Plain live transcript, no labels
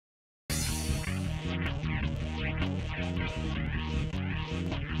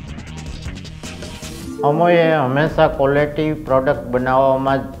અમોએ હંમેશા quality product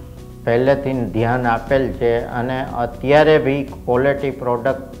બનાવવામાં જ પહેલેથી ધ્યાન આપેલ છે અને અત્યારે બી ક્વોલિટી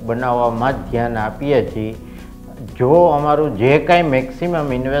પ્રોડક્ટ બનાવવામાં જ ધ્યાન આપીએ છીએ. જો અમારું જે કાંઈ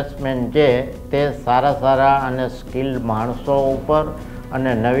મેક્સિમમ ઇન્વેસ્ટમેન્ટ છે તે સારા અને સ્કિલ માણસો ઉપર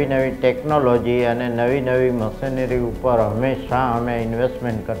અને નવી ટેકનોલોજી અને નવી મશીનરી ઉપર હંમેશા અમે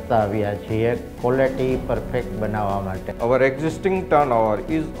ઇન્વેસ્ટમેન્ટ કરતા આવ્યા છીએ ક્વોલિટી પરફેક્ટ બનાવવા માટે. Our existing turnover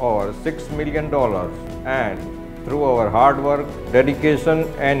is over $6 million, and through our hard work, dedication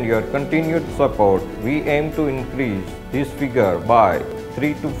and your continued support, we aim to increase this figure by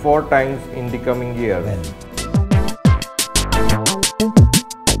 3 to 4 times in the coming years.